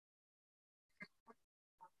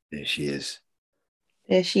There she is.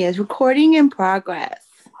 There she is, recording in progress.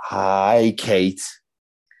 Hi, Kate.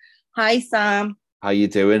 Hi, Sam. How you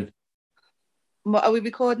doing? What, are we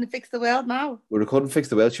recording to Fix the World now? We're recording Fix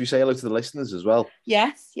the World. Should we say hello to the listeners as well?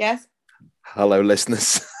 Yes. Hello,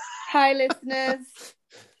 listeners. Hi, listeners.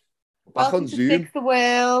 Back Welcome on to Zoom. Fix the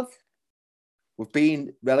World. We've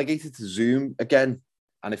been relegated to Zoom again,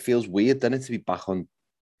 and it feels weird, doesn't it, to be back on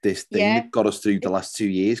this thing that got us through the last 2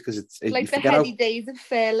 years, because you like the forget heady days of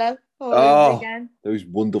furlough all over oh, again.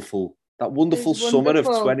 that wonderful summer of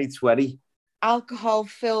 2020.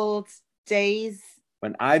 Alcohol-filled days.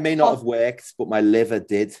 When I may not have worked, but my liver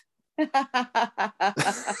did.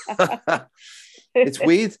 It's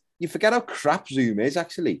weird. You forget how crap Zoom is,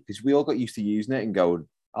 actually, because we all got used to using it and going,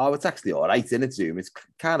 oh, it's actually all right, isn't it, Zoom? It's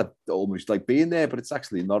kind of almost like being there, but it's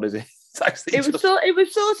actually not, is it? It's actually it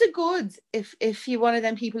was sort of good if you're one of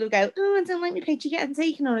them people who go, oh, I don't like my picture getting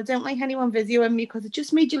taken, or I don't like anyone videoing me, because it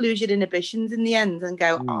just made you lose your inhibitions in the end and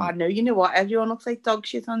go, oh, no, you know what? Everyone looks like dog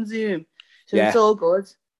shit on Zoom. So It's all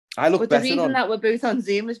good. I look but better the reason that we're both on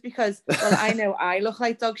Zoom is because, well, I know I look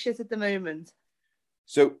like dog shit at the moment.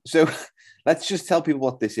 So let's just tell people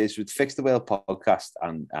what this is. It's Fix the World podcast,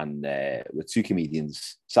 and we're two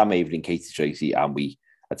comedians, Sam Avery and Katie Tracy, and we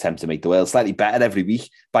attempt to make the world slightly better every week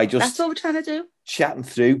by just that's what we're trying to do, chatting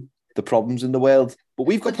through the problems in the world. But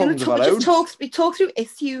we've got problems of our own. We talk through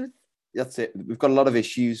issues. That's it. We've got a lot of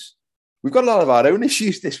issues. We've got a lot of our own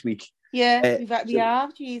issues this week. Yeah, we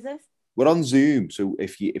have, Jesus. We're on Zoom, so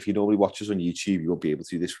if you normally watch us on YouTube, you won't be able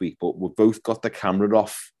to this week. But we've both got the camera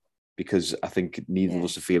off because I think neither of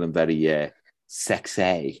us are feeling very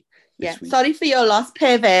sexy. Yeah, sorry for your loss,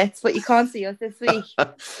 perverts, but you can't see us this week.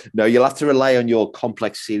 No, you'll have to rely on your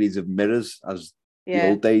complex series of mirrors as the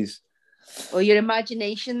old days. Or your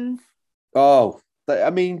imaginations. Oh, I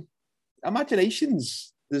mean,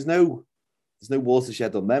 imaginations. There's no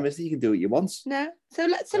watershed on them, is there? You can do what you want. No. So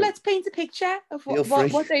let's paint a picture of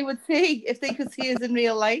what they would see if they could see us in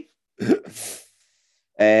real life.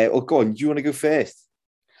 Well, go on. Do you want to go first?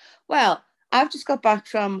 Well, I've just got back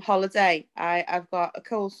from holiday. I've got a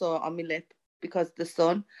cold sore on my lip because of the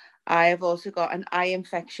sun. I have also got an eye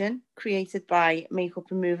infection created by makeup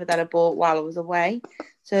remover that I bought while I was away.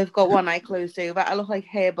 So I've got one eye closed over. I look like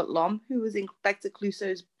Herbert Lom, who was Inspector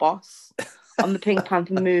Clouseau's boss on the Pink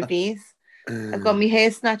Panther movies. I've got my hair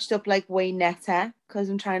snatched up like Wayne Netta because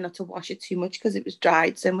I'm trying not to wash it too much because it was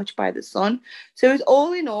dried so much by the sun. So it's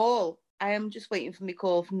all in all, I am just waiting for my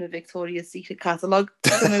call from the Victoria's Secret catalogue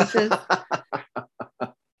promoters.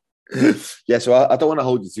 Yeah, so I don't want to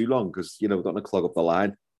hold you too long because, we don't want to clog up the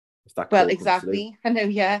line. Well, exactly. I know,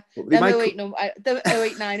 yeah. The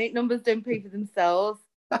 0898 numbers don't pay for themselves.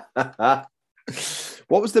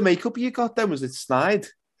 What was the makeup you got then? Was it snide?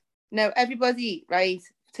 No, everybody, right,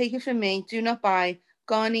 take it from me. Do not buy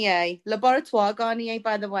Garnier. Laboratoire Garnier,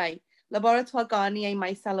 by the way. Laboratoire Garnier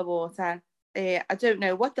micellar water. I don't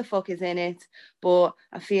know what the fuck is in it, but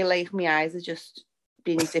I feel like my eyes are just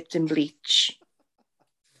being dipped in bleach.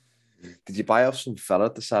 Did you buy off some fella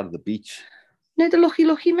at the side of the beach? No, the lucky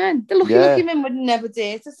men. The lucky men would never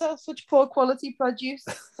dare to sell such poor quality produce.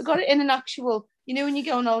 I got it in an actual, when you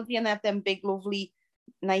go on holiday and they have them big, lovely,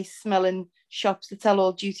 nice smelling shops that sell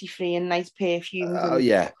all duty free and nice perfumes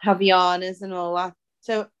and Havianas and all that.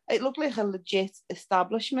 So it looked like a legit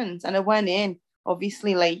establishment. And I went in,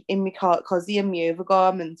 obviously, like in my cozy and my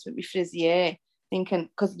overgarments with my frizzy hair, thinking,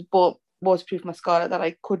 because I bought waterproof mascara that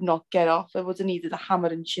I could not get off. I would have needed a hammer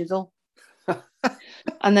and chisel.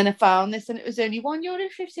 And then I found this and it was only €1.50.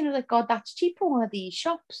 I was like, God, that's cheap for one of these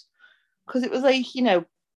shops. Because it was like,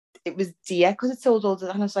 it was dear because it sold all the,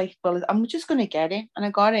 and I was like, well, I'm just going to get it. And I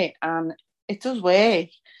got it and it does work.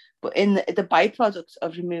 But in the byproduct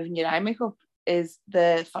of removing your eye makeup is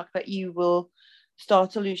the fact that you will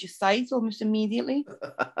start to lose your sight almost immediately.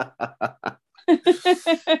 Well,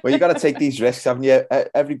 you got to take these risks, haven't you?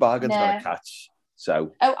 Every bargain's got a catch.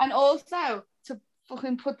 So. Oh, and also to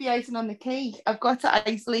fucking put the icing on the cake, I've got to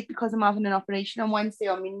isolate because I'm having an operation on Wednesday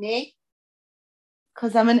on my knee.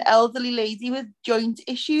 Because I'm an elderly lady with joint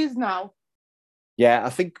issues now. Yeah, I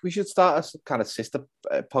think we should start a kind of sister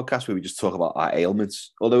podcast where we just talk about our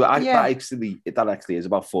ailments. Although that actually is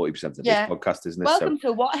about 40% of this podcast, isn't it? Welcome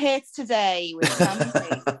to What Hurts Today with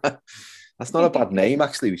Sam. That's not a bad name,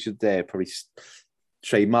 actually. We should probably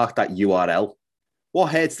trademark that URL.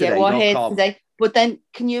 What Hurts Today? What Hurts Today. But then,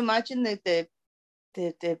 can you imagine the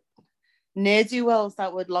ne'er-do-wells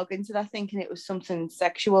that would log into that thinking it was something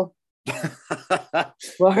sexual?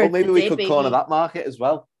 Well, maybe we could corner that market as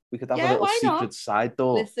well. We could have a little secret side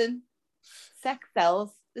door. Listen, sex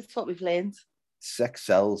sells. This is what we've learned. Sex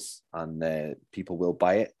sells, and people will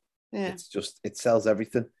buy it. Yeah. It sells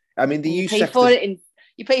everything. I mean, you pay for it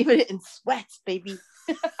in sweat, baby.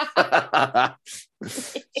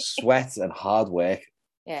 Sweat and hard work.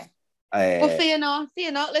 Yeah. But fear not,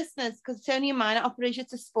 listeners, because it's only a minor operation.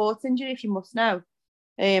 It's a sports injury, if you must know.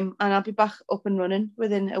 And I'll be back up and running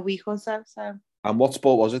within a week or so. And what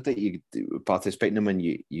sport was it that you were participating in when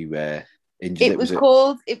you injured it?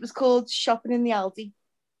 It was called shopping in the Aldi,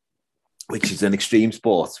 which is an extreme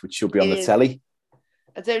sport, which should be on the telly.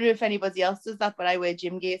 I don't know if anybody else does that, but I wear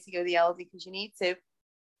gym gear to go to the Aldi because you need to.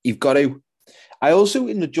 You've got to. I also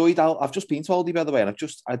enjoyed. I've just been to Aldi, by the way, and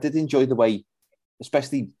I did enjoy the way,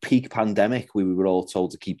 especially peak pandemic, where we were all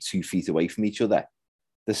told to keep 2 feet away from each other.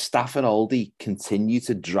 The staff in Aldi continued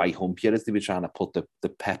to dry hump you as they were trying to put the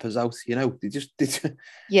peppers out. You know, they just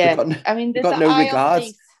yeah. They've got no regard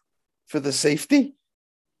for the safety.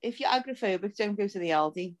 If you're agoraphobic, don't go to the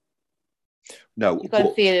Aldi. No, you've got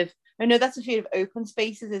a fear of. Oh no, that's a fear of open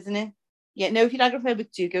spaces, isn't it? Yeah, no. If you're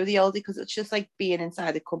agoraphobic, do go to the Aldi because it's just like being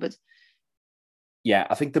inside a cupboard. Yeah,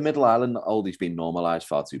 I think the Middle Island Aldi's been normalised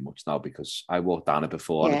far too much now because I walked down it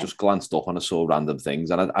before and I just glanced up and I saw random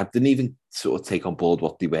things and I didn't even sort of take on board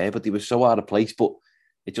what they were, but they were so out of place. But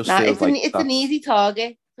it just feels it's an easy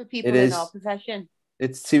target for people in our profession.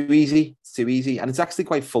 It's too easy. It's too easy. And it's actually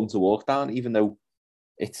quite fun to walk down, even though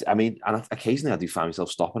and occasionally I do find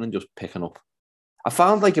myself stopping and just picking up. I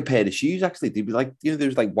found like a pair of shoes, actually. They'd be like,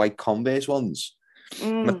 there's like white Converse ones.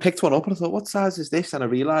 And I picked one up and I thought, what size is this? And I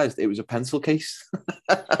realised it was a pencil case.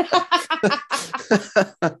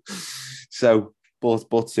 So,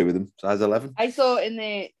 bought 2 of them, size 11. I saw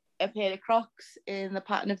a pair of Crocs in the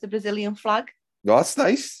pattern of the Brazilian flag. Oh, that's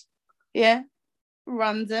nice. Yeah,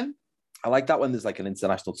 random. I like that when there's like an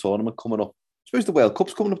international tournament coming up. I suppose the World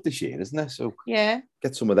Cup's coming up this year, isn't there? So, yeah,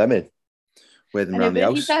 get some of them in. Wear them around the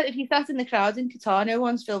house. If you sat in the crowd in Qatar, no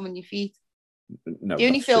one's filming your feet. No, they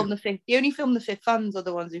only film the fit fans are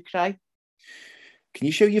the ones who cry. Can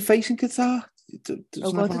you show your face in Qatar?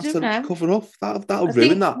 Doesn't have to cover up. That'll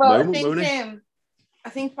ruin that moment, won't it? I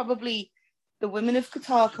think probably the women of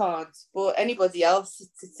Qatar can't, but anybody else,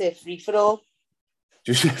 it's a free for all.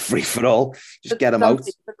 Just free for all. Just get them out.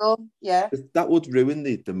 Yeah, that would ruin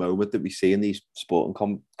the moment that we see in these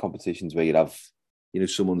sporting competitions where you have,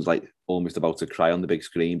 someone's like almost about to cry on the big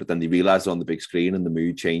screen, but then they realise they're on the big screen and the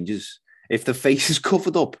mood changes. If the face is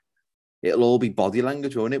covered up, it'll all be body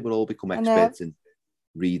language, won't it? We'll all become experts in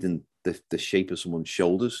reading the shape of someone's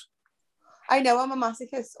shoulders. I know I'm a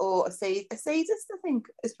masochist or a sadist, I think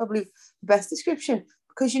is probably the best description.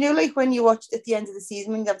 Because, like when you watch at the end of the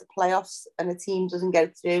season, when you have the playoffs and a team doesn't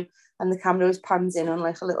get through and the camera always pans in on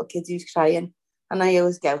like a little kid who's crying. And I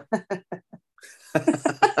always go.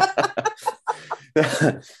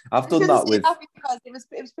 I've done that with... Because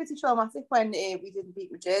it was pretty traumatic when we didn't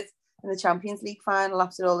beat Madrid in the Champions League final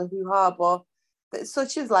after all the hoo-ha, but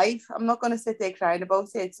such is life. I'm not going to sit there crying about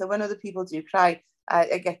it. So when other people do cry,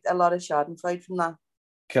 I get a lot of schadenfreude from that.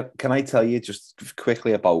 Can I tell you just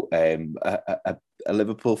quickly about a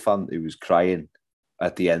Liverpool fan who was crying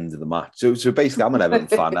at the end of the match? So basically, I'm an Everton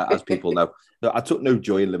fan, as people know. I took no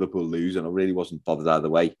joy in Liverpool losing. I really wasn't bothered either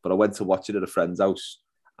way. But I went to watch it at a friend's house,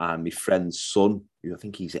 and my friend's son, who I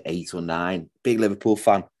think he's 8 or 9, big Liverpool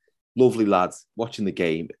fan, lovely lad, watching the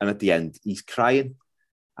game, and at the end, he's crying.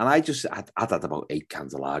 And I'd had about 8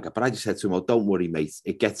 cans of lager, but I just said to him, "Oh, don't worry, mate.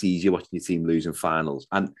 It gets easier watching your team losing finals."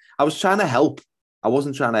 And I was trying to help. I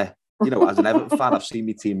wasn't trying to, as an Everton fan, I've seen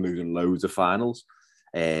my team losing loads of finals,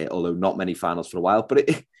 although not many finals for a while. But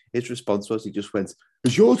his response was, he just went,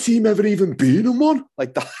 "Has your team ever even been in one?"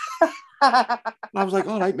 Like that. And I was like,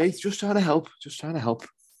 "All right, mate, just trying to help.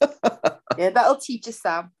 Yeah, that'll teach us,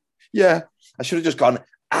 Sam. Yeah, I should have just gone,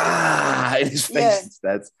 in his face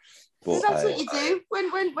instead. But that's what you do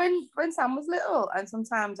when Sam was little, and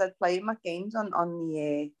sometimes I'd play my games on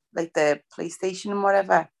the like the PlayStation and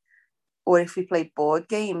whatever, or if we played board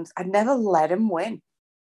games, I'd never let him win.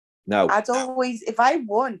 No, I'd always, if I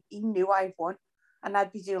won, he knew I'd won, and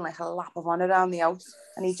I'd be doing like a lap of honour around the house,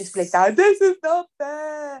 and he'd just be like, "Dad, this is not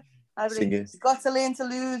fair." I'd be like, "You've got to learn to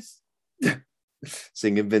lose."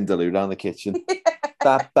 Singing Vindaloo down the kitchen.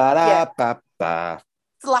 Ba, ba, da, ba, ba.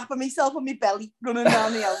 Slapping myself on my belly, running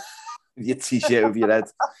down the house. Your t-shirt over your head.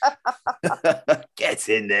 Get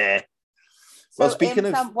in there. So, well, speaking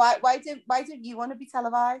of... Sam, why don't you want to be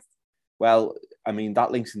televised? Well, I mean,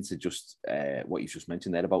 that links into just what you just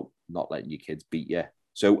mentioned there about not letting your kids beat you.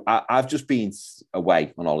 So I've just been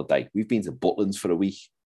away on holiday. We've been to Butlins for a week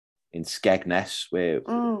in Skegness,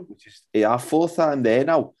 which is our 4th time there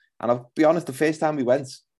now. And I'll be honest, the first time we went,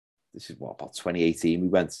 this is about 2018, we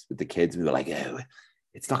went with the kids. We were like, "Oh,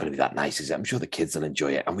 it's not going to be that nice, is it? I'm sure the kids will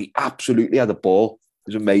enjoy it." And we absolutely had a ball.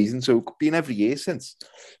 was amazing. So it's been every year since.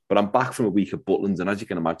 But I'm back from a week at Butlins, and as you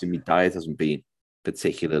can imagine, my diet hasn't been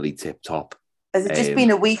particularly tip-top. Has it just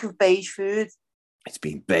been a week of beige food? It's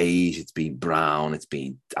been beige, it's been brown, it's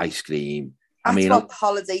been ice cream. That's what the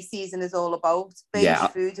holiday season is all about. Beige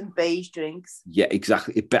food and beige drinks. Yeah,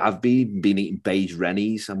 exactly. I've been eating beige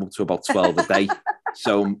Rennies. I'm up to about 12 a day.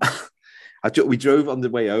 So we drove on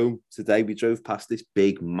the way home today. We drove past this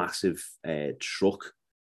big, massive truck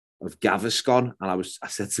of Gaviscon. And I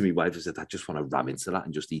said to my wife, I just want to ram into that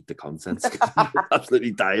and just eat the contents. I'm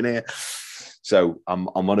absolutely dying here. So I'm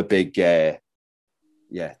on a big... trying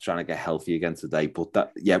to get healthy again today.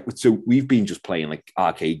 But so we've been just playing like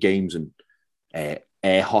arcade games and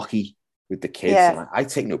air hockey with the kids. Yeah. And I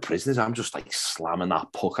take no prisoners. I'm just like slamming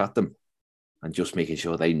that puck at them and just making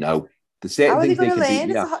sure they know the certain things they can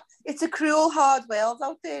do. Yeah. It's a cruel, hard world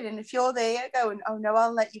out there. And if you're there going, oh no,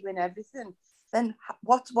 I'll let you win everything, then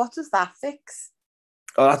what does that fix?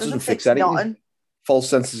 Oh, that doesn't fix anything. Nothing. False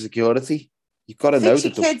sense of security. You've got to know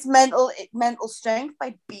that your kids' mental strength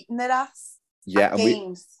by beating their ass. Yeah, and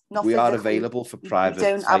games, we are available for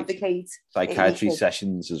private psychiatry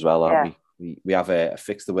sessions as well, aren't we? We have a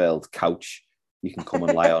Fix the World couch you can come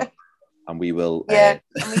and lie on, and we will. And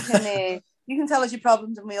we can. You can tell us your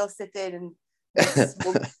problems, and we'll sit there and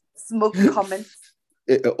smug comments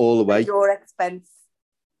all the way at your expense.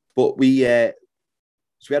 But we had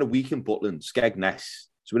a week in Butlins, Skegness.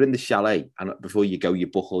 So we're in the chalet, and before you go, you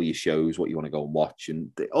book all your shows, what you want to go and watch,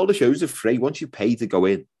 and all the shows are free. Once you pay to go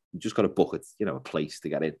in, you just got to book it, a place to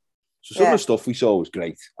get in. So some of the stuff we saw was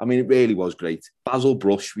great. I mean, it really was great. Basil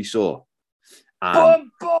Brush we saw. And,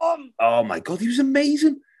 boom! Oh my God, he was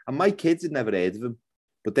amazing. And my kids had never heard of him,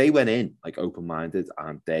 but they went in like open-minded,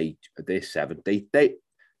 and they're 7. They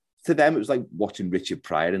to them, it was like watching Richard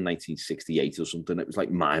Pryor in 1968 or something. It was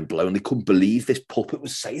like mind-blowing. They couldn't believe this puppet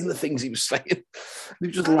was saying the things he was saying. They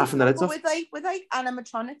were just laughing their heads off. With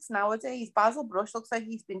animatronics nowadays, Basil Brush looks like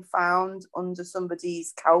he's been found under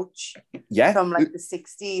somebody's couch from like the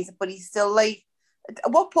 60s, but he's still like...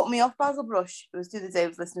 What put me off Basil Brush was the other day I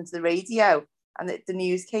was listening to the radio, and the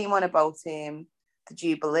news came on about the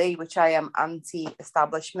Jubilee, which I am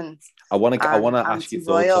anti-establishment. I want to ask your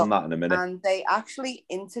thoughts on that in a minute. And they actually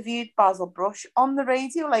interviewed Basil Brush on the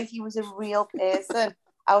radio like he was a real person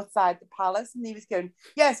outside the palace, and he was going,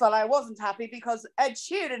 yes, well, I wasn't happy because Ed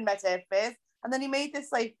Sheeran met her first, and then he made this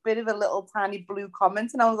like bit of a little tiny blue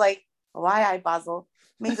comment, and I was like, oh, aye, Basil.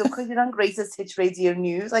 Means because you're on Greatest Hits Radio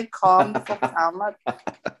News, like calm the fuck down, lad.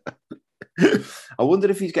 I wonder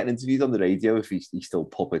if he's getting interviewed on the radio, if he still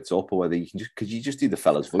puppets up, or whether could you just do the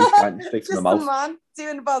fella's voice, can't you, straight from the mouth? Just the man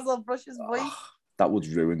doing Basil Brush's voice. That would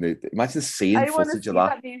ruin the... Imagine seeing footage of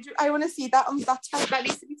that. I want to see that. That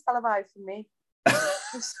needs to be televised for me.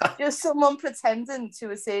 just someone pretending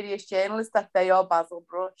to a serious journalist that they are Basil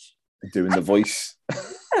Brush. Doing the voice.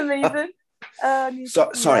 Amazing.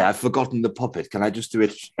 Sorry, I've forgotten the puppet. Can I just do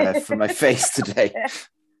it for my face today?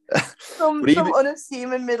 Some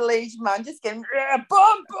unassuming middle-aged man just getting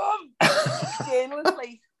boom, boom. Journalist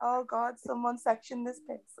like, oh God, someone section this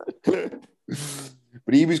person.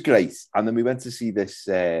 But he was great. And then we went to see this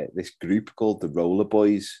group called the Roller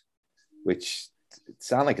Boys, which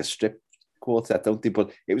sound like a strip quartet, don't they?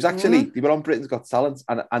 But it was actually, they were on Britain's Got Talent,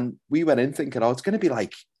 and we went in thinking, it's going to be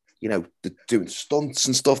like, they're doing stunts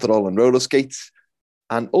and stuff. They're all on roller skates.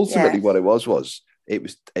 And ultimately what it was it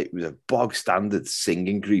was a bog standard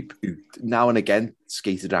singing group who now and again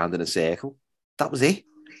skated around in a circle. That was it.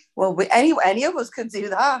 Well, any of us can do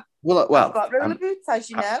that. Well, I've got roller boots, as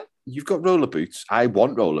you know. You've got roller boots. I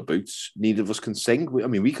want roller boots. Neither of us can sing. I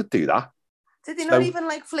mean, we could do that. Did they not even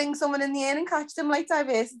like fling someone in the air and catch them like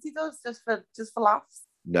Diversity does, just for laughs?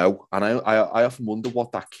 No, and I often wonder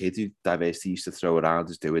what that kid who Diversity used to throw around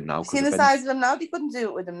is doing now. See the size of him now? They couldn't do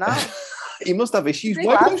it with him now. He must have issues.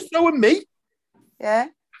 Why are you throwing me? Yeah.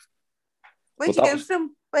 Where'd you go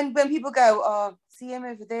from when people go, oh, see him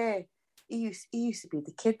over there? He used to be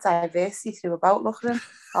the kid Diversity threw about. Look at him.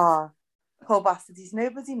 Oh, poor bastard. He's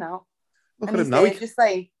nobody now. Look at him now. Just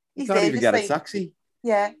like he can't even get a taxi.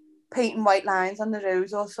 Yeah, painting white lines on the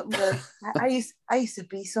road or something. I used to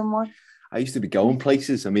be someone. I used to be going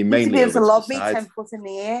places. I mean, mainly. To be able to lob me 10 foot in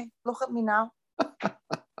the air. Look at me now.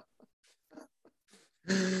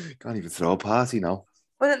 Can't even throw a party now.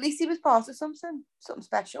 But at least he was part of something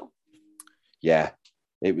special. Yeah,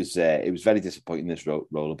 it was very disappointing, this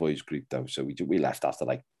Roller Boys group though. So we left after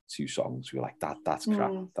like 2 songs. We were like, that's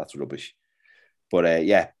crap, that's rubbish. But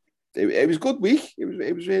it was a good week. It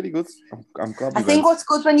was really good. I'm glad. I think what's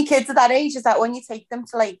good when your kids are that age is that when you take them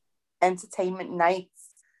to like entertainment nights,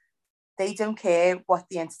 they don't care what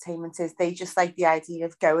the entertainment is. They just like the idea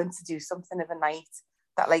of going to do something of a night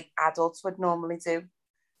that like adults would normally do.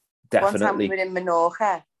 Definitely. One time we were in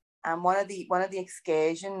Menorca, and one of the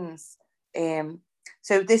excursions.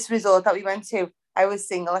 So this resort that we went to, I was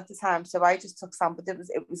single at the time, so I just took Sam. But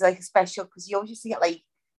it was like a special, because you always used to get like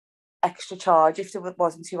extra charge if there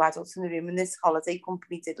wasn't 2 adults in the room, and this holiday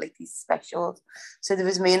company did like these specials. So there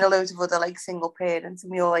was me and a load of other like single parents,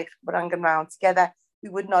 and we all like were hanging around together. We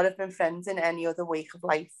would not have been friends in any other wake of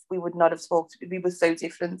life. We would not have talked. We were so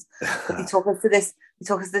different. But they took us to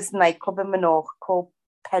this nightclub in Menorca called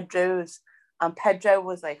Pedro's, and Pedro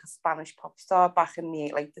was like a Spanish pop star back in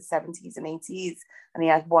the 70s and 80s, and he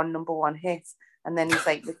had one #1 hit, and then he's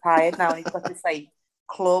like retired now, and he's got this like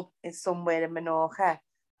club is somewhere in Menorca,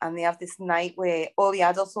 and they have this night where all the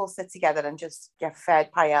adults all sit together and just get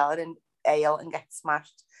fed paella and ale and get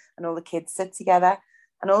smashed, and all the kids sit together,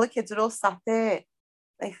 and all the kids are all sat there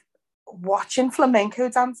like watching flamenco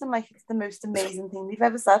dancing like it's the most amazing thing they've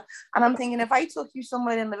ever said. And I'm thinking, if I took you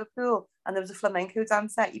somewhere in Liverpool and there was a flamenco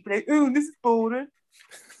dancer, you'd be like, oh, this is boring.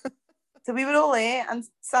 So we were all there, and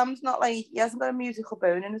Sam's not like, he hasn't got a musical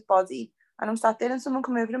bone in his body, and I'm sat there and someone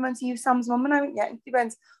come over and went, to you Sam's mum? And I went, yeah. And he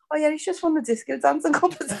went, oh yeah, he's just won the disco dancing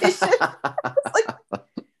competition.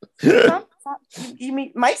 Sam, you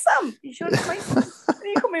meet my Sam? You sure it's my Sam? And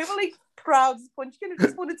you come over like proud as punch, you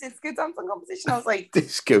just won a disco dancing competition. I was like,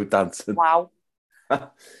 disco dancing. Wow.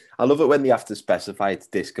 I love it when they have to specify it's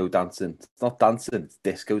disco dancing. It's not dancing, it's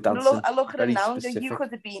disco dancing. I look at it now and go, you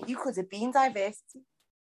could have been diversity.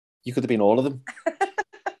 You could have been all of them.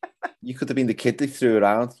 You could have been the kid they threw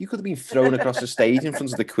around. You could have been thrown across the stage in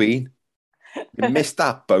front of the Queen. You missed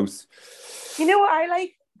that boat. You know what I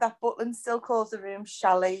like? That Butlin still calls the room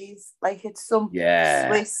chalets. Like it's some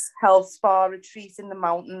Swiss health spa retreat in the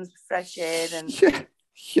mountains with fresh air and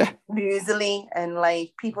muesli, and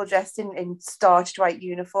like people dressed in starched white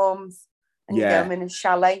uniforms, and you go in a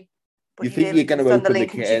chalet. But you think you're going to open the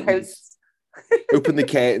curtains? Open the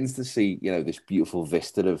curtains to see, this beautiful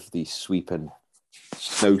vista of these sweeping,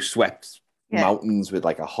 snow-swept mountains with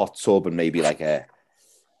like a hot tub and maybe like a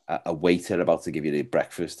waiter about to give you the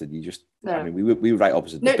breakfast, and you just I mean we were right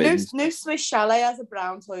opposite the bins. No Swiss chalet has a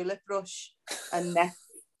brown toilet brush and net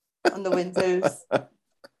on the windows.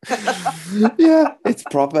 Yeah, it's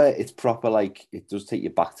proper like it does take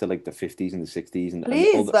you back to like the 50s and the 60s, and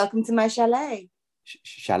please welcome to my chalet.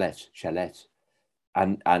 Chalet.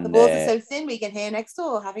 And the walls are so thin we can hear next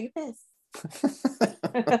door having a piss.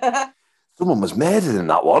 Someone was murdered in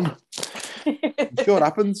that one. I'm sure it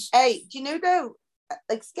happens. Hey, do you know though,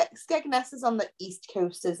 like Skegness is on the east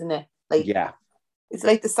coast, isn't it? Like it's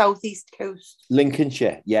like the southeast coast.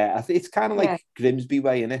 Lincolnshire, I think it's kind of like Grimsby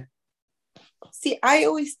way, isn't it? See,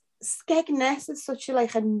 Skegness is such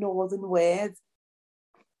a northern word.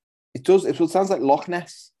 It does. It sounds like Loch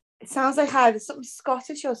Ness. It sounds like either something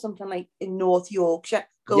Scottish or something like in North Yorkshire.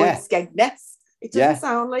 Going to Skegness. It doesn't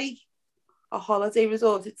sound like a holiday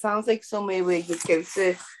resort. It sounds like somewhere where you'd go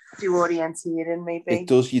to do orienteering, maybe. It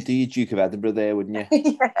does. You do your Duke of Edinburgh there, wouldn't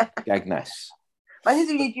you? Skegness. Imagine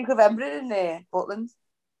doing your Duke of Edinburgh in there, Butland.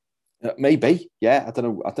 Maybe, I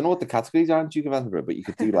don't know what the categories are in Duke of Edinburgh, but you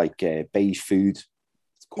could do like beige food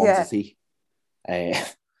quantity. I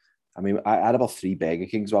mean, I had about 3 Burger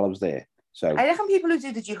Kings while I was there. So I reckon people who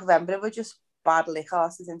do the Duke of Edinburgh were just bad lick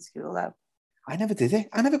asses in school, though. I never did it.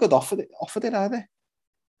 I never got offered it either.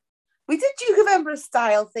 We did Duke of Edinburgh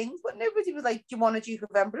style things, but nobody was like, do you want a Duke of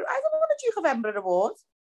Edinburgh? I don't want a Duke of Edinburgh award.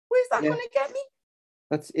 Where's that going to get me?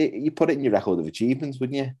 That's it. You put it in your record of achievements,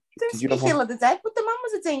 wouldn't you? Don't speak ill of the dead, but the man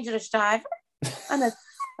was a dangerous driver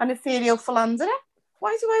and a serial philanderer.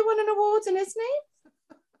 Why do I want an award in his name?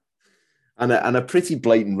 And a pretty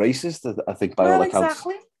blatant racist, I think, by all accounts.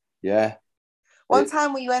 Exactly. Yeah. One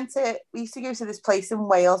time we used to go to this place in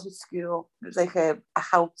Wales with school. It was like a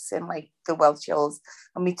house in like the Welsh Hills,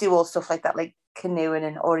 and we do all stuff like that, like canoeing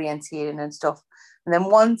and orienteering and stuff. And then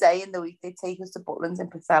one day in the week, they'd take us to Butlins in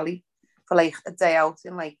Pwllheli for like a day out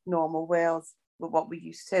in like normal Wales with what we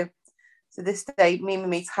used to. So this day, me and my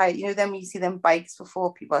mates hired, then you see them bikes for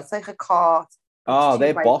 4 people. It's like a cart. Oh,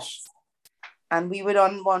 they're boss. And we were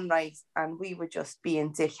on one ride, and we were just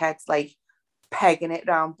being dickheads, like pegging it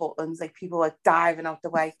round Butlins, like people were diving out the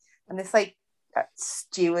way. And this like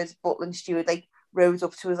Butland steward, like rode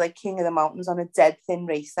up to us like king of the mountains on a dead thin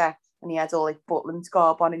racer, and he had all like Butland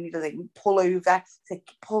garb on, and he was like, pull over. He's like,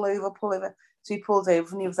 pull over. So he pulled over,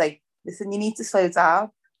 and he was like, listen, you need to slow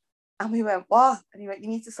down. And we went, what? And he went, you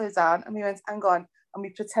need to slow down. And we went, hang on. And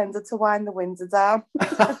we pretended to wind the window down.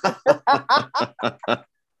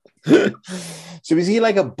 So is he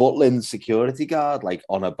like a Butlin security guard, like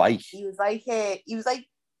on a bike? He was like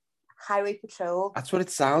highway patrol. That's what it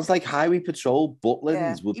sounds like. Highway patrol.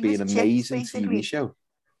 Butlins would be an amazing TV show.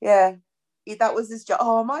 Yeah. That was his job.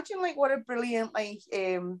 Oh, imagine like what a brilliant like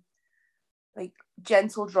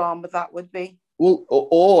gentle drama that would be. Well,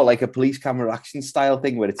 or like a police camera action style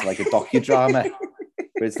thing where it's like a docudrama.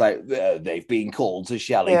 Where it's like, they've been called to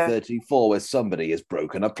Shelley 34 where somebody has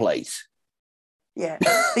broken a plate. Yeah.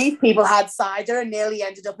 These people had cider and nearly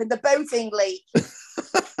ended up in the boating lake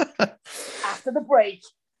after the break.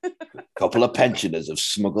 A couple of pensioners have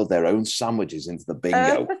smuggled their own sandwiches into the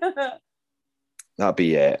bingo. That'd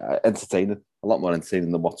be entertaining. A lot more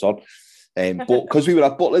entertaining than what's on. But because we were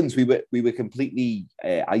at Butlins, we were completely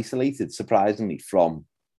isolated, surprisingly, from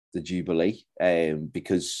the Jubilee.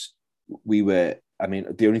 Because we were, I mean,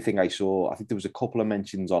 the only thing I saw, I think there was a couple of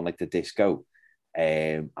mentions on like the disco,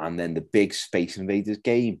 and then the big Space Invaders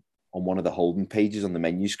game on one of the Holden pages on the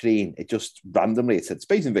menu screen. It just randomly, it said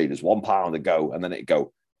Space Invaders, £1 a go, and then it'd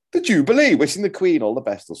go, the Jubilee, wishing the Queen all the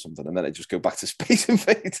best or something, and then it just go back to Space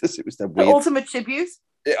Invaders. It was the weird ultimate tribute.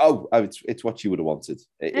 It's what you would have wanted.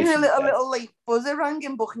 A little like buzzer rang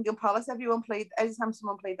in Buckingham Palace. Every time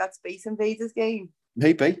someone played that Space Invaders game.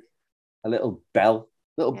 Maybe a little bell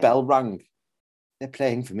rang. They're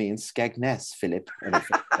playing for me in Skegness, Philip.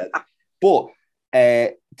 But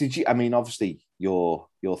did you? I mean, obviously, your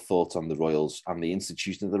thoughts on the Royals and the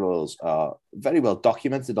institution of the Royals are very well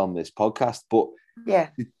documented on this podcast. But yeah,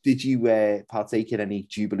 did you partake in any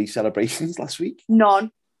Jubilee celebrations last week?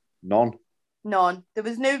 None.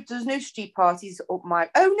 was no street parties up my.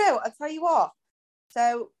 Oh no, I'll tell you what.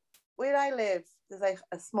 So where I live, there's like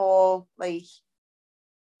a small it's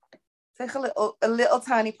like a little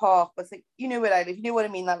tiny park, but it's like, you know where I live, you know what I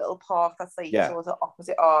mean, that little park that's like sort of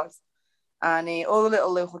opposite ours, and all the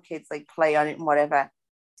little local kids like play on it and whatever.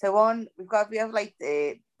 So we have like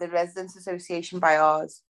the Residents Association by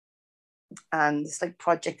ours, and this like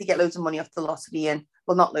project, they get loads of money off the lottery, and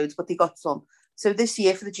well, not loads, but they got some. So this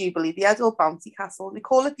year for the Jubilee, they had all bouncy castle. We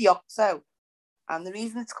call it the Oxo. And the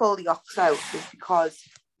reason it's called the Oxo is because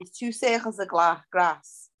it's 2 circles of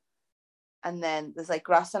grass. And then there's like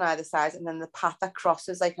grass on either side. And then the path that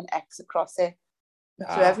crosses like an X across it.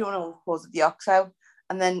 So everyone always calls it the Oxo.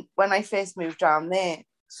 And then when I first moved down there,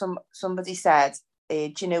 somebody said,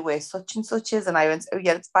 do you know where such and such is? And I went, oh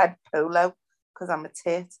yeah, it's by Polo, because I'm a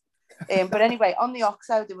tit. But anyway, on the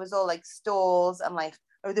Oxo, there was all like stalls and like,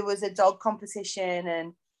 there was a dog competition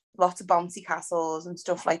and lots of bouncy castles and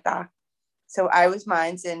stuff like that. So I was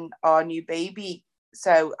minding our new baby.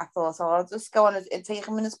 So I thought, I'll just go on and take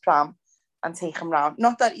him in his pram and take him round.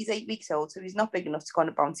 Not that he's 8 weeks old, so he's not big enough to go on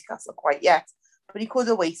a bouncy castle quite yet. But he could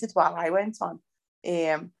have waited while I went on.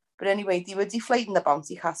 But anyway, they were deflating the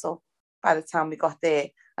bouncy castle by the time we got there.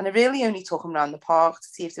 And I really only took him around the park to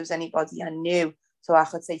see if there was anybody I knew. So I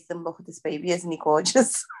could say to them, look at this baby, isn't he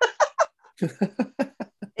gorgeous?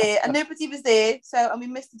 And nobody was there, and we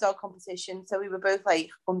missed the dog competition, so we were both like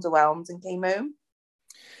underwhelmed and came home.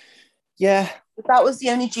 Yeah, but that was the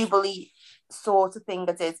only Jubilee sort of thing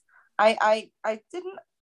I did. I didn't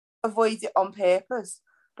avoid it on purpose,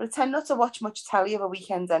 but I tend not to watch much telly over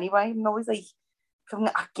weekends anyway. I'm always like from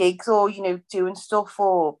at gigs or doing stuff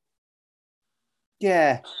or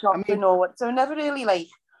shopping or what. So I never really like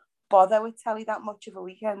bother with telly that much of a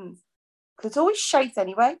weekend because it's always shite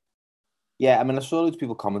anyway. Yeah, I mean, I saw loads of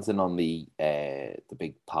people commenting on the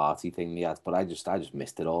big party thing they had, but I just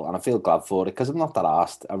missed it all, and I feel glad for it because I'm not that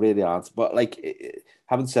arsed. I really aren't. But like,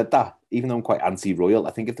 having said that, even though I'm quite anti-royal, I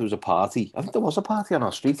think if there was a party, I think there was a party on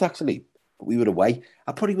our street actually, but we were away.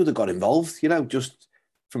 I probably would have got involved, just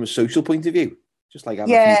from a social point of view, just like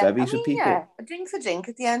having a few bevies with people. Yeah, a drink's a drink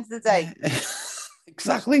at the end of the day.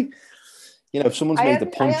 Exactly. If someone's made the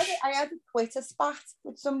punch. I had a Twitter spat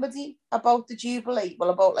with somebody about the Jubilee,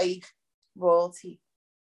 about like royalty,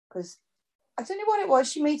 because I don't know what it was.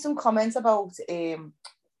 She made some comments about it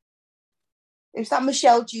was that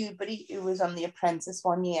Michelle Dewberry who was on The Apprentice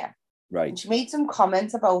one year, right? And she made some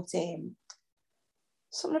comments about something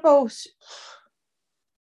about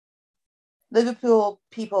Liverpool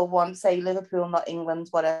people want to say Liverpool, not England,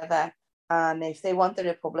 whatever. And if they want the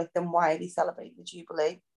Republic, then why are they celebrating the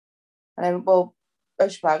Jubilee? And I went, I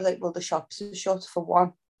was like, the shops are shut for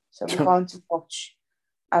one, so we're going to watch.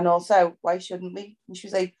 And also, why shouldn't we? And she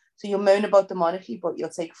was like, so you'll moan about the monarchy, but you'll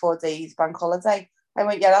take 4 days bank holiday. I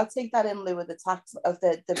went, yeah, I'll take that in lieu of the tax of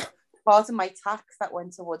the part of my tax that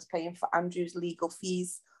went towards paying for Andrew's legal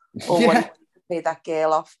fees or what to pay that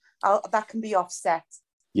girl off. That can be offset.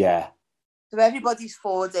 Yeah. So everybody's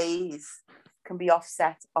 4 days can be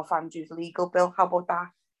offset off Andrew's legal bill. How about that?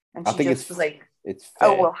 And she just was like, it's fair.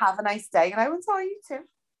 Oh, well, have a nice day. And I went, you too.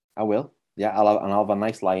 I will. Yeah, I'll have a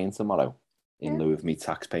nice lie-in tomorrow in lieu of me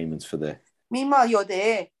tax payments for the... Meanwhile, you're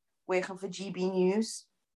there working for GB News.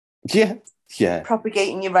 Yeah.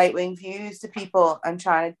 Propagating your right-wing views to people and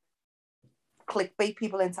trying to clickbait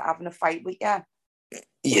people into having a fight with you.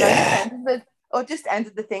 Yeah. Just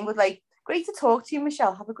ended the thing with like, great to talk to you,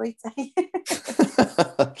 Michelle. Have a great day.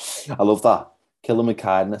 I love that. Kill them with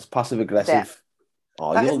kindness, passive aggressive. Yeah.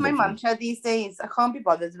 Oh, that is my mantra these days. I can't be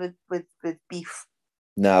bothered with beef.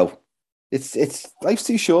 No, it's life's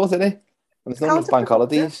too short, isn't it? And it's not enough bank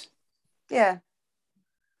holidays. Yeah.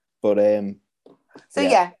 But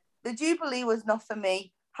yeah, the Jubilee was not for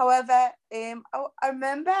me. However, I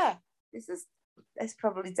remember this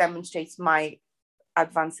probably demonstrates my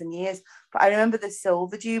advance in years, but I remember the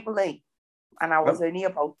Silver Jubilee, and I was only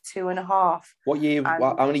about 2.5. What year?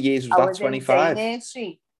 How many years was that? 25.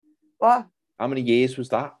 What? How many years was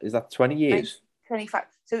that? Is that 20 years? 25.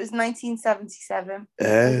 So it was 1977. I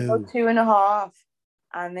was about 2.5,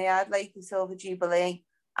 and they had like the Silver Jubilee,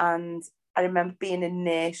 and I remember being in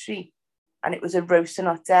nursery, and it was a roasting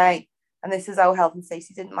hot day. And this is how health and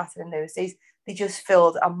safety didn't matter in those days. They just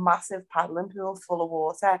filled a massive paddling pool full of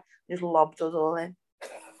water, just lobbed us all in.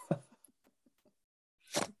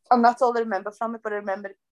 And that's all I remember from it, but I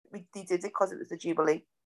remember they did it because it was the Jubilee.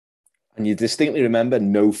 And you distinctly remember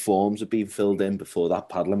no forms had been filled in before that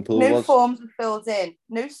paddling pool was? No forms were filled in.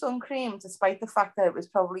 No sun cream, despite the fact that it was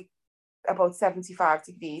probably about 75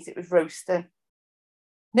 degrees. It was roasting.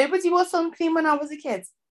 Nobody wore sun cream when I was a kid.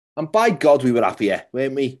 And by God, we were happier,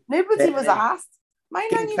 weren't we? Nobody was asked. My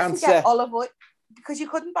nan used to get olive oil, because you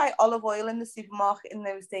couldn't buy olive oil in the supermarket in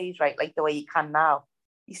those days, right? Like the way you can now.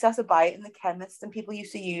 You used to have to buy it in the chemist, and people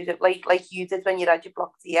used to use it like you did when you had your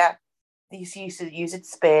blocked ear. They used to use it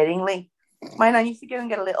sparingly. My nan used to go and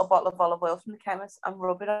get a little bottle of olive oil from the chemist and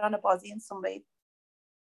rub it on her body and sunbathe.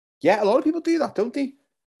 Yeah, a lot of people do that, don't they?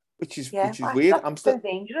 Which is weird. That's so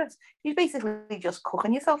dangerous. You're basically just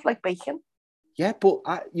cooking yourself like bacon. Yeah, but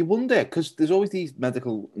you wonder, because there's always these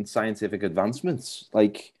medical and scientific advancements.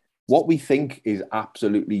 Like, what we think is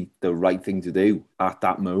absolutely the right thing to do at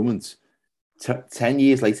that moment, 10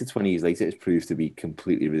 years later, 20 years later, it's proved to be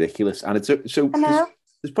completely ridiculous. And it's so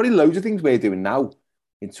there's probably loads of things we're doing now.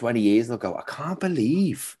 In 20 years, they'll go, I can't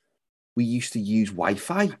believe we used to use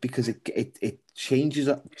Wi-Fi because it changed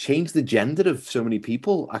the gender of so many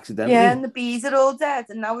people accidentally. Yeah, and the bees are all dead,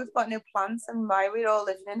 and now we've got no plants, and why we're all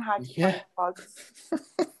living in hydroponic pods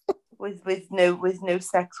with no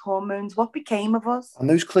sex hormones. What became of us? And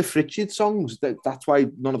those Cliff Richard songs, that's why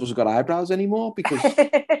none of us have got eyebrows anymore, because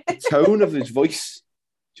the tone of his voice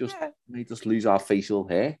just made us lose our facial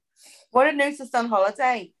hair. What I noticed on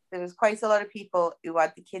holiday, there was quite a lot of people who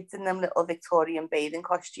had the kids in them little Victorian bathing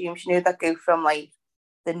costumes, that go from like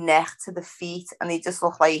the neck to the feet, and they just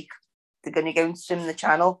look like they're going to go and swim the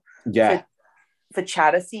channel for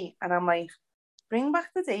charity. And I'm like, bring back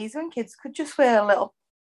the days when kids could just wear a little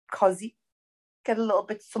cozy, get a little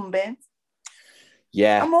bit sunburnt.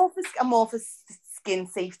 Yeah. I'm all for skin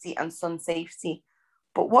safety and sun safety.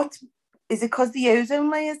 But what is it, because the ozone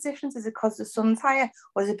layer is different? Is it because the sun's higher?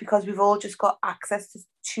 Or is it because we've all just got access to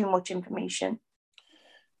too much information?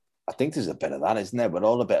 I think there's a bit of that, isn't there? We're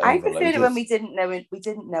all a bit I preferred it when we didn't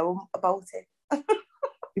know about it.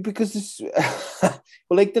 Because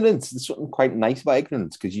ignorance, there's something quite nice about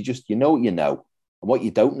ignorance, because you know what you know, and what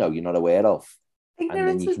you don't know, you're not aware of.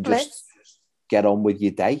 Ignorance is bliss. Just get on with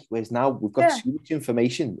your day. Whereas now we've got too much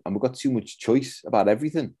information and we've got too much choice about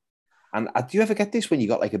everything. And do you ever get this when you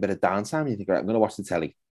got like a bit of downtime and you think, right, I'm going to watch the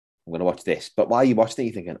telly, I'm going to watch this. But while you're watching it,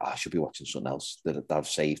 you're thinking, I should be watching something else that I've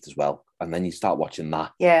saved as well. And then you start watching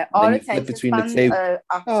that. Yeah, our attention spans are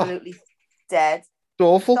absolutely dead. It's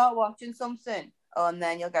awful. Start watching something, and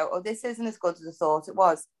then you'll go, oh, this isn't as good as I thought it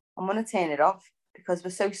was. I'm going to turn it off, because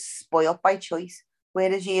we're so spoiled by choice.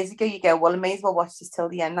 Whereas years ago, you go, well, I may as well watch this till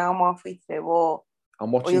the end. Now I'm halfway through. Or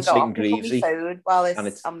I'm watching St. Greavesy, and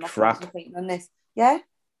it's crap. On this. Yeah.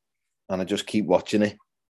 And I just keep watching it.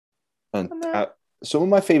 And some of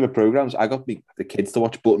my favourite programmes, I got the kids to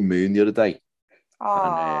watch Button Moon the other day.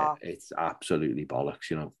 And it's absolutely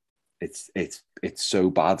bollocks, It's so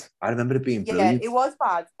bad. I remember it being brilliant. Yeah, it was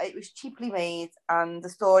bad. It was cheaply made, and the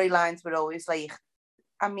storylines were always like,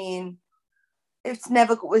 I mean, it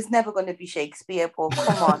was never going to be Shakespeare, but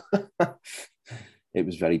come on. It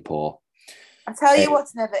was very poor. I tell you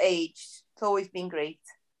what's never aged. It's always been great,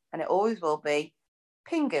 and it always will be.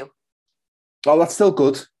 Pingu. Oh, that's still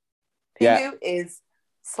good. Pingu is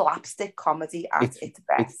slapstick comedy at its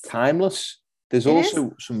best. It's timeless. There's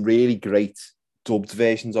also some really great dubbed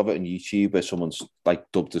versions of it on YouTube where someone's like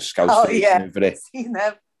dubbed a Scouse version over it. Seen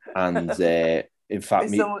them. And in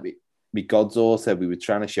fact, my goddaughter, we were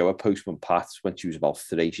trying to show her Postman Pat when she was about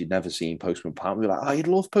 3. She'd never seen Postman Pat. We were like, oh, you'd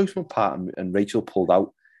love Postman Pat. And Rachel pulled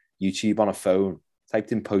out YouTube on her phone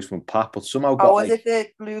typed in Postman Pat, but somehow got Oh, was it the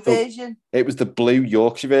blue version? It was the blue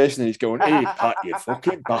Yorkshire version, and he's going, "Hey, Pat, you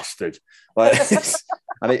fucking bastard!" Like,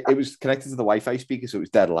 and it was connected to the Wi-Fi speaker, so it was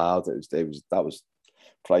dead loud. That was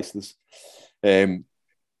priceless.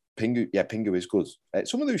 Pingu is good.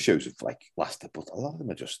 Some of those shows have like lasted, but a lot of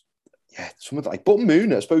them are just some of like Button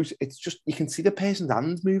Moon. I suppose it's just you can see the person's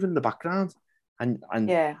hands moving in the background, and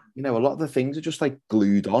a lot of the things are just like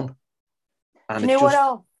glued on. And Do you know what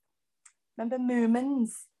else? Remember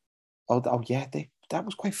Moomins? Oh yeah, that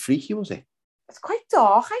was quite freaky, was it? It's quite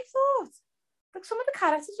dark, I thought. Like some of the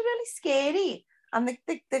characters were really scary, and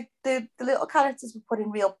the little characters were put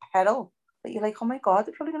in real peril. But you're like, oh my god,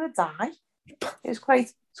 they're probably gonna die. It's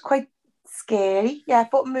quite scary. Yeah,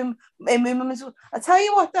 but Moomins. I tell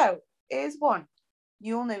you what though, here's one.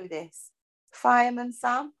 You'll know this. Fireman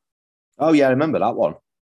Sam. Oh yeah, I remember that one.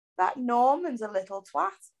 That Norman's a little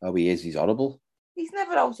twat. Oh, he is. He's horrible. He's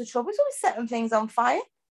never out of trouble. He's always setting things on fire.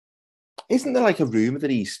 Isn't there like a rumour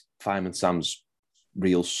that he's Fireman Sam's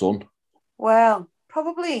real son? Well,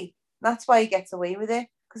 probably. That's why he gets away with it.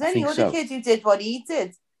 Because any other kid who did what he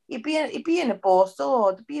did, he'd be in a Borstal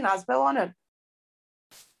or there'd be an Asbo on him.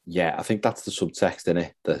 Yeah, I think that's the subtext in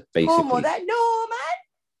it. That basically. Poor mother, Norman!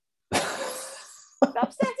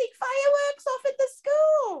 Stop setting fireworks off at the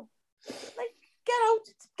school. Like, get out,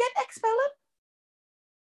 expel him.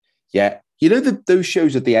 Yeah, you know those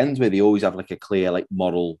shows at the end where they always have like a clear like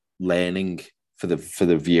moral learning for the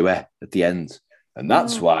viewer at the end, and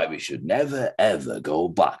that's why we should never ever go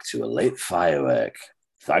back to a lit firework.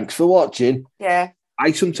 Thanks for watching. Yeah,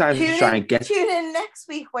 I sometimes tune in next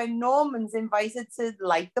week when Norman's invited to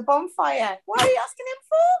light the bonfire. What are you asking him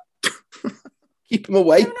for? Keep him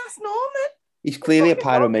away. Don't ask Norman. He's clearly a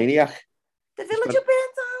pyromaniac. The village will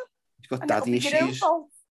burn down. He's got daddy issues.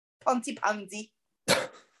 Ponty Pandy.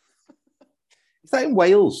 Is that in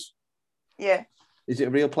Wales? Yeah. Is it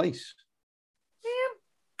a real place? Yeah.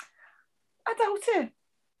 I doubt it.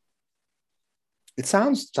 It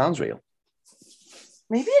sounds real.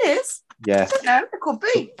 Maybe it is. Yeah. I don't know. It could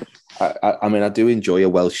be. I mean, I do enjoy a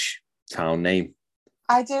Welsh town name.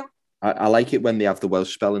 I do. I like it when they have the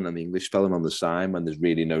Welsh spelling and the English spelling on the sign when there's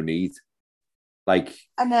really no need. Like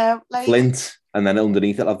I know, like Flint, and then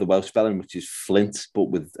underneath it'll have the Welsh spelling, which is Flint, but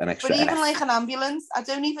with an extra. But even F. like an ambulance, I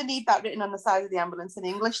don't even need that written on the side of the ambulance in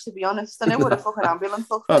English, to be honest. I know what a fucking ambulance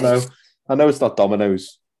looks like. I know it's not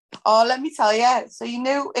Domino's. Oh, let me tell you. So you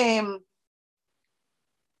know,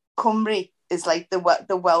 Cymru is like the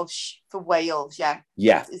Welsh for Wales, yeah.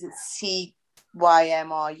 Yeah. Is it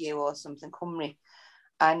CYMRU or something? Cymru,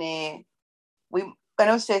 and when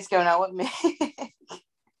I was first going out with me.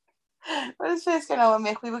 When I was first going out with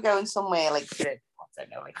Mick, we were going somewhere like, I don't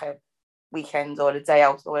know, like a weekend or a day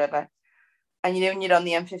out or whatever. And you know, when you're on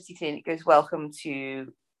the M53 and it goes, welcome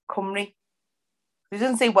to Cymru. It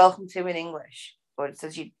doesn't say welcome to in English, but it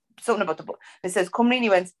says something about the book. It says Cymru, and he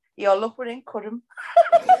went, yeah, look, we're in Curram.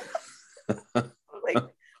 Like,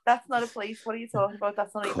 that's not a place. What are you talking about?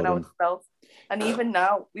 That's not even how it's spelled. And even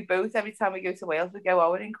now, we both, every time we go to Wales, we go, oh,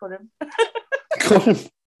 we're in Curram. Curram.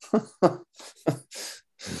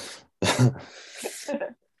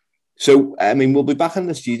 So, I mean, we'll be back in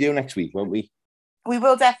the studio next week, won't we? We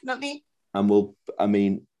will definitely. And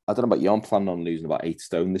I don't know about you, I'm planning on losing about 8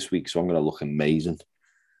 stone this week, so I'm going to look amazing.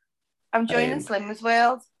 I'm joining Slimmer's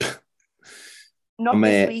World. Not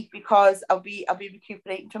this week because I'll be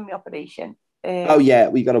recuperating from the operation. Oh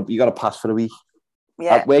yeah, you got to pass for a week.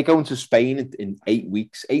 Yeah, we're going to Spain in 8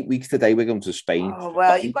 weeks. 8 weeks today, we're going to Spain. Oh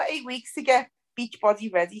well, you've got 8 weeks to get beach body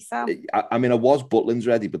ready, Sam. I mean, I was Butlins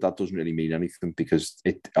ready, but that doesn't really mean anything because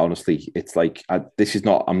it's like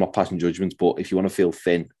I'm not passing judgments, but if you want to feel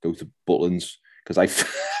thin, go to Butlins because I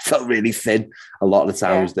felt really thin a lot of the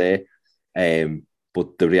time I was there.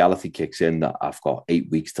 But the reality kicks in that I've got 8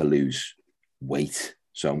 weeks to lose weight,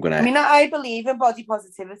 so I'm gonna. I mean, I believe in body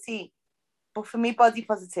positivity, but for me, body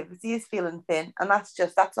positivity is feeling thin, and that's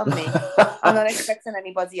on me. I'm not expecting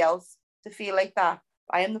anybody else to feel like that.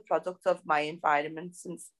 I am the product of my environment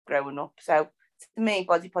since growing up. So to me,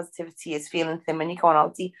 body positivity is feeling thin when you go on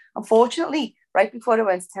holiday. Unfortunately, right before I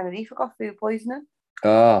went to Tenerife, I got food poisoning.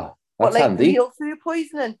 Oh, that's handy. Real food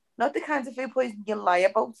poisoning, not the kinds of food poisoning you lie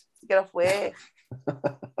about to get off work.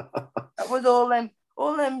 That was all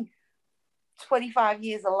them 25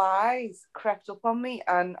 years of lies crept up on me,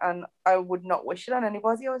 and I would not wish it on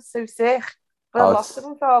anybody. I was so sick. But I lost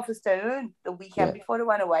about half a stone the weekend before I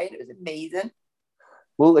went away, and it was amazing.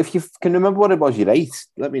 Well, if you can remember what it was you ate,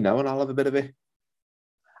 let me know and I'll have a bit of it.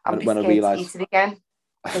 I'll be scared to eat it again.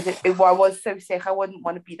 Because I was so sick, I wouldn't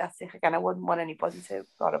want to be that sick again. I wouldn't want anybody to.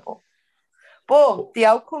 Horrible. But the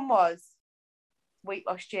outcome was weight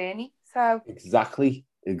loss journey. So exactly,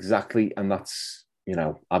 and that's, you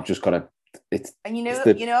know, I've just got to. And you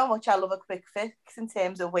know how much I love a quick fix in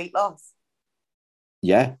terms of weight loss.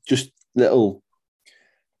 Yeah, just little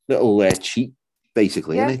cheat,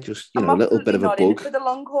 basically, isn't it? Just, you know, a little bit of a not bug. In it for the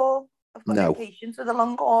long haul. I've got no patience for the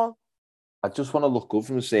long haul. I just want to look good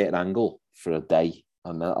from a certain angle for a day,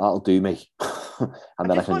 and that'll do me. And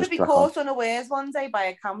then I can want just to be caught unawares one day by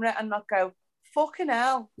a camera and not go, fucking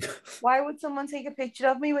hell. Why would someone take a picture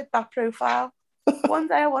of me with that profile? One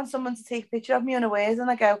day I want someone to take a picture of me unawares, and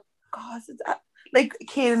I go, God, like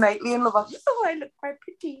Keira Knightley in Love Actually. Oh, I look quite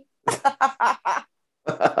pretty.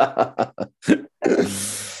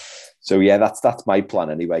 So yeah, that's my plan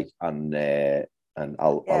anyway, and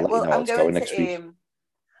I'll let you know how it's going next week.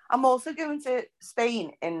 I'm also going to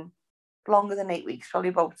Spain in longer than 8 weeks, probably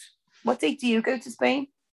about. What date do you go to Spain?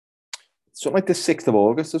 Something like the 6th of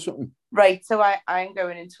August or something. Right, so I'm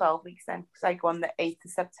going in 12 weeks then, because I go on the 8th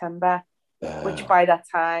of September, which by that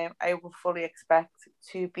time I will fully expect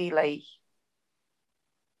to be like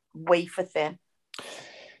wafer thin.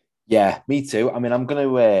 Yeah, me too. I mean, I'm going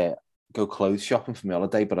to go clothes shopping for my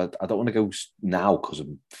holiday, but I don't want to go now because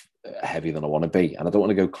I'm heavier than I want to be. And I don't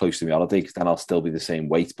want to go close to my holiday because then I'll still be the same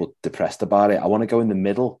weight, but depressed about it. I want to go in the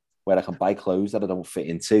middle where I can buy clothes that I don't fit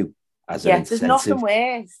into as an incentive. There's nothing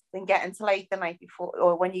worse than getting to like the night before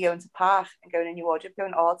or when you go into park and going in your wardrobe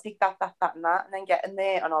going, oh, I'll take that, and that. And then getting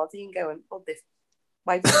there on holiday and going, oh, this,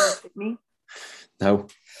 why doesn't this fit me? No.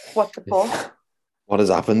 What the fuck? What has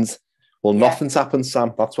happened? Well, nothing's happened,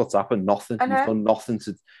 Sam. That's what's happened. Nothing. You've done nothing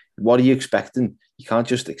to. What are you expecting? You can't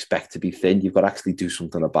just expect to be thin. You've got to actually do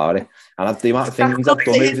something about it. And the amount of things I've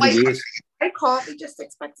done over the years. I can't just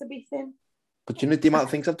expect to be thin. But you know the amount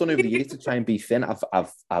of things I've done over the years to try and be thin. I've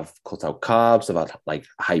cut out carbs. I've had like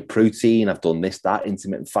high protein. I've done this, that,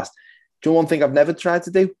 intermittent fast. Do you know one thing I've never tried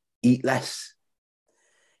to do? Eat less.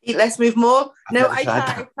 Eat less, move more.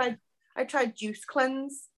 I tried juice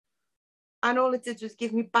cleanse. And all it did was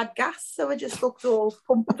give me bad gas, so I just looked all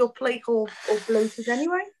pumped up, like all bloated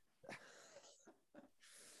anyway.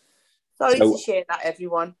 Sorry to share that,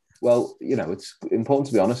 everyone. Well, you know, it's important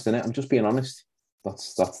to be honest, isn't it? I'm just being honest.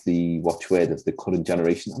 That's the watchword of the current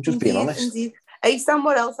generation. I'm just being honest. Indeed. Hey, Sam,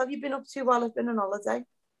 what else have you been up to while I've been on holiday?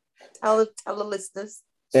 Tell the listeners.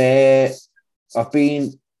 I've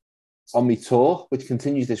been on my tour, which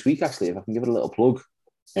continues this week, actually, if I can give it a little plug.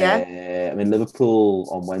 Yeah. I'm in Liverpool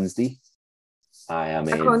on Wednesday. I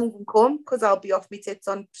can't even come because I'll be off my tits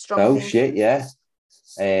on strong. Oh shit, yeah.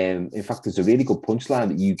 In fact, there's a really good punchline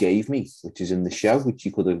that you gave me, which is in the show, which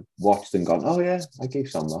you could have watched and gone, oh yeah, I gave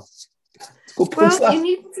Sam that. It's a good punchline. Well, you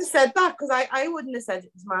needed to have said that because I wouldn't have said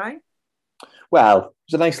it was mine. Well,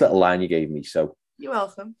 it's a nice little line you gave me, so you're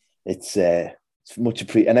welcome. It's much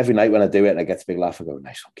appreciated. And every night when I do it and I get a big laugh, I go,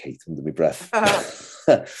 nice one, Kate, under my breath.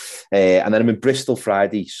 And then I'm in Bristol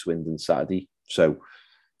Friday, Swindon Saturday, so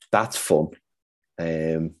that's fun.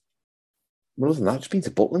 Well, other than that, I've just been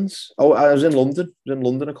to Butlins. Oh, I was in London.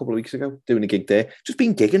 A couple of weeks ago doing a gig there. Just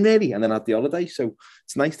been gigging really, and then had the holiday. So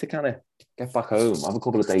it's nice to kind of get back home, have a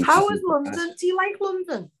couple of days. How is London? Do you like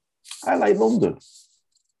London? I like London.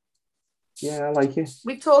 Yeah, I like it.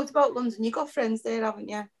 We've talked about London. You've got friends there, haven't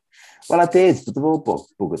you? Well, I did, but they've all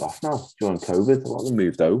buggered off now during COVID. A lot of them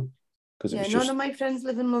moved home because none of my friends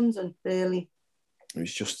live in London. Really, it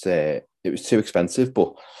was just it was too expensive,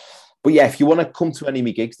 but. But yeah, if you want to come to any of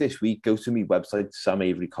my gigs this week, go to my website,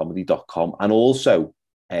 samaverycomedy.com. And also,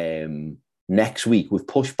 next week, we've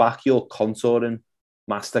pushed back your contouring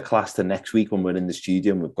masterclass to next week when we're in the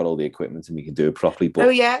studio and we've got all the equipment and we can do it properly. But... Oh,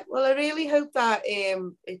 yeah. Well, I really hope that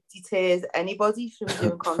it deters anybody from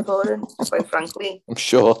doing contouring, quite frankly. I'm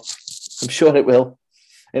sure it will,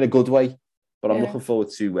 in a good way. But I'm looking forward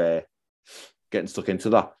to getting stuck into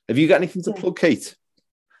that. Have you got anything to plug, Kate?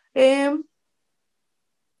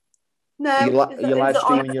 No. Are you live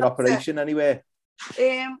streaming your operation anywhere?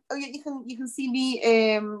 You can see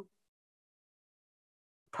me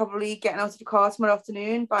probably getting out of the car tomorrow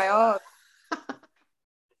afternoon by ours.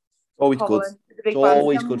 Always good. It's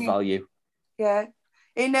always good value. Yeah.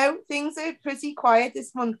 Things are pretty quiet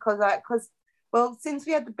this month because since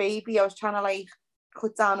we had the baby, I was trying to like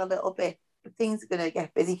cut down a little bit, but things are going to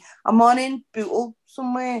get busy. I'm on in Bootle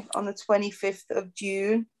somewhere on the 25th of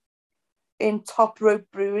June in Top Rope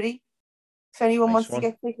Brewery. If anyone wants to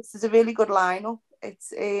get tickets, there's a really good lineup.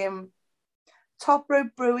 It's Top Rope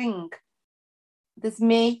Brewing. There's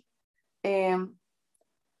me, Paul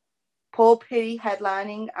Pirry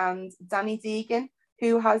headlining, and Danny Deegan,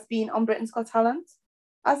 who has been on Britain's Got Talent.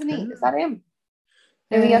 Hasn't he? Is that him?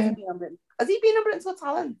 No, he hasn't been on Britain. Has he been on Britain's Got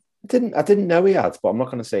Talent? I didn't know he had, but I'm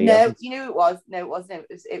not going to say no. You know it was. No, it wasn't.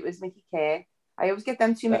 It was Mickey Kerr. I always get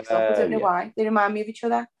them two mixed up. I don't know why. They remind me of each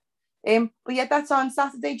other. But yeah, that's on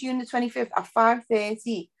Saturday, June the 25th at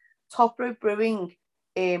 5:30. Top Rope Brewing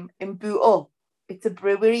in Bootle. It's a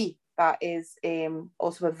brewery that is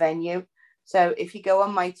also a venue. So if you go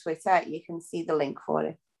on my Twitter, you can see the link for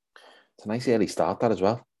it. It's a nice early start, that as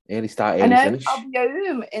well. Early start, early finish. I'll be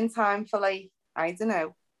home in time for, like, I don't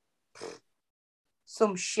know,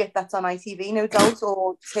 some shit that's on ITV, no doubt,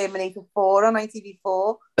 or Terminator 4 on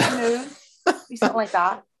ITV4, you know, something like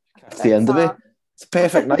that. That's the end of it. It's a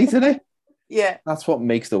perfect night, isn't it? Yeah. That's what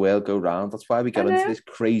makes the world go round. That's why we get into this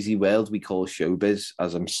crazy world we call showbiz,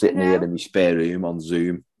 as I'm sitting here in my spare room on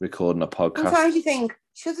Zoom recording a podcast. Sometimes you think,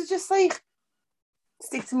 should I just, like,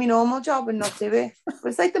 stick to my normal job and not do it? But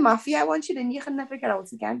it's like the mafia. Once you're in, you can never get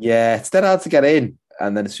out again. Yeah, it's dead hard to get in.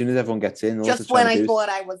 And then as soon as everyone gets in... Just when I thought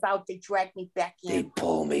I was out, they drag me back in. They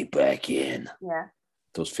pull me back in. Yeah.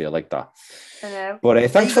 It does feel like that. I know.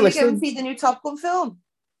 But thanks for listening. Are you going to go and see the new Top Gun film?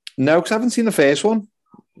 No, because I haven't seen the first one.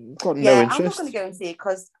 Got no interest. I'm not going to go and see it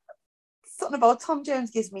because something about Tom Cruise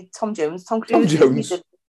gives me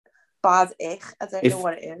bad ick. I don't know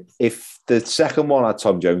what it is. If the second one had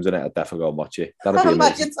Tom Jones in it, I'd definitely go and watch it. That'd be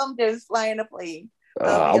imagine Tom Jones flying a plane.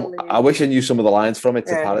 I wish I knew some of the lines from it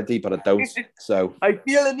to parody, but I don't. So I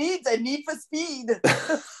feel a need for speed.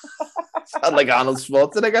 Sound like Arnold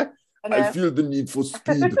Schwarzenegger. I feel the need for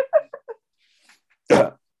speed.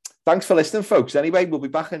 Thanks for listening, folks. Anyway, we'll be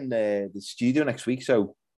back in the studio next week,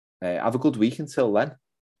 so have a good week until then.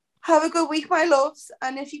 Have a good week, my loves.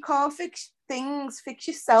 And if you can't fix things, fix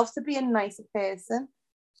yourself to be a nicer person.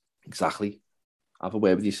 Exactly. Have a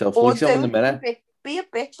word with yourself. Or look yourself in the mirror. Be a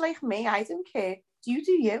bitch like me. I don't care. Do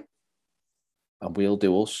you? And we'll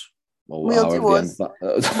do us. We'll do us.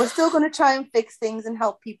 We're still going to try and fix things and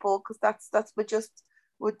help people because that's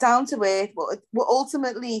we're down to earth. We're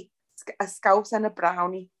ultimately a scout and a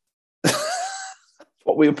brownie.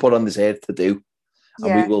 What we were put on this earth to do.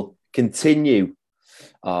 And we will continue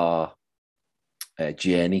our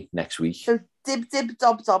journey next week. So dib,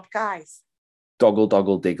 dob, guys.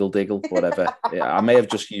 Doggle, diggle, whatever. I may have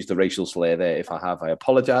just used a racial slur there. If I have, I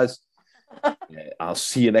apologise. I'll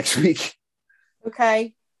see you next week.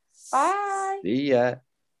 Okay. Bye. See ya.